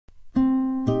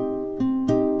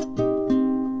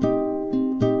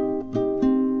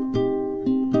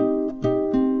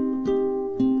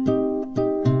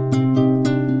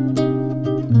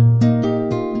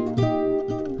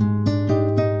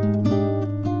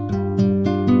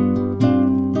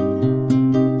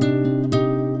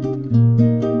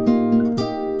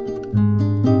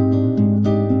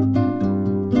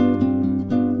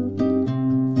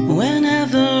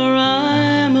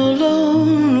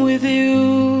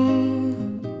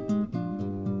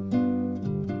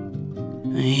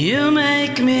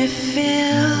me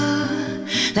feel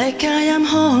like I am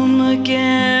home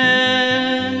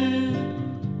again.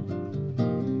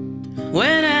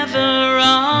 Whenever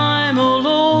I'm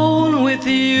alone with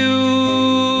you,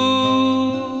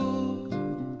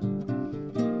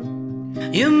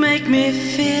 you make me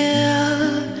feel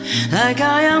like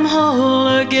I am whole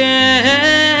again.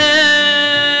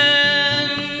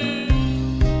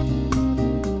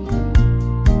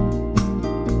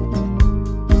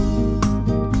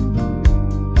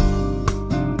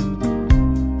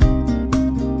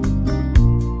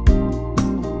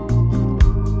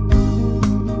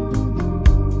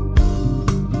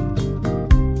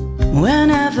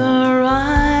 Whenever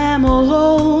I'm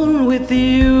alone with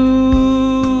you,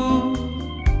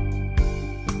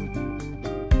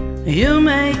 you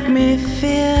make me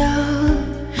feel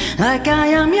like I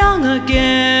am young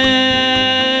again.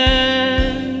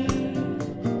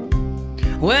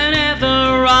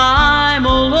 Whenever I'm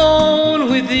alone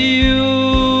with you,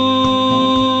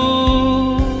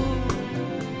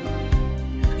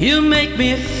 you make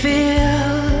me feel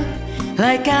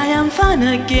like I am fun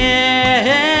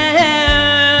again.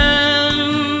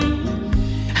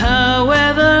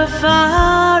 However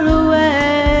far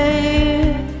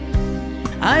away,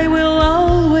 I will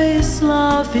always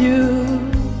love you.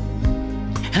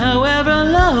 However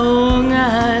long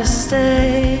I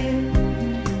stay,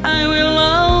 I will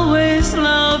always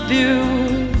love you.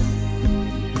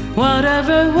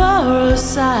 Whatever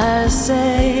words I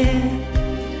say,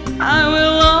 I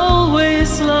will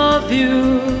always love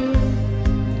you.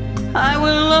 I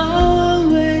will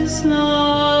always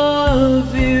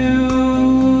love you.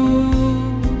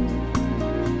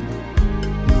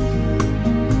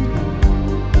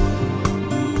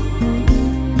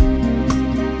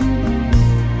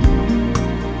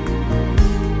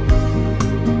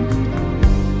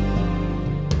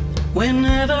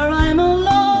 Whenever I'm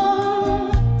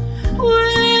alone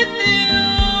with you,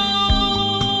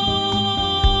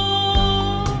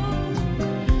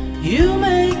 you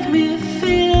make me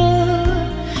feel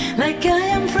like I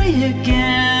am free again.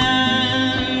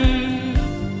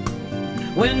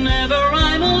 Whenever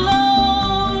I'm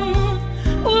alone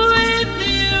with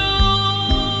you,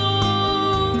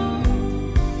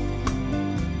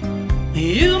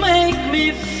 you make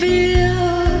me feel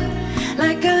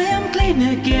like I am clean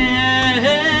again.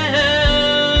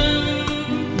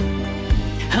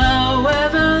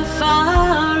 However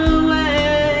far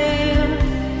away,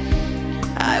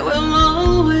 I will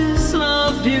always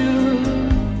love you.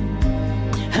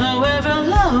 However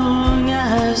long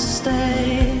I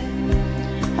stay,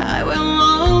 I will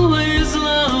always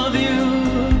love you.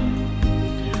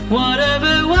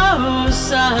 Whatever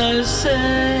words I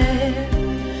say,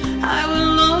 I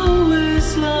will always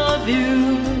love you.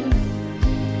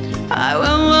 I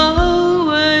will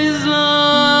always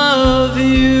love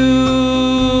you.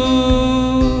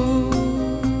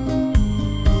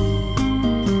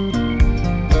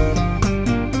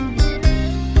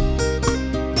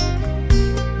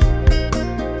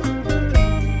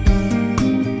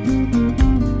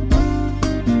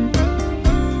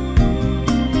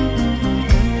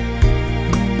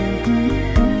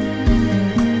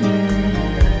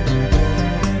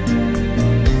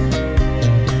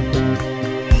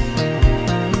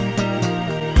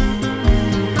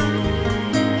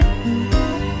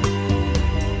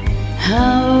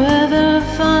 However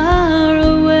far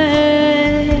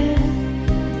away,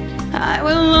 I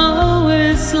will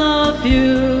always love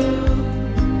you.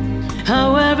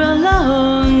 However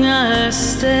long I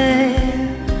stay,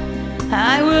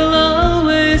 I will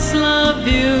always love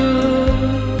you.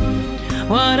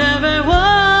 Whatever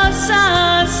words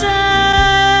I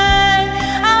say,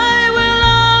 I will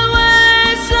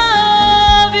always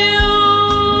love you.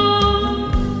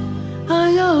 I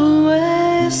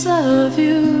always love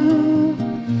you.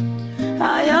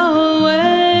 I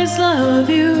always love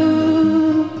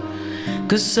you,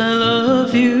 'cause I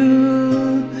love you.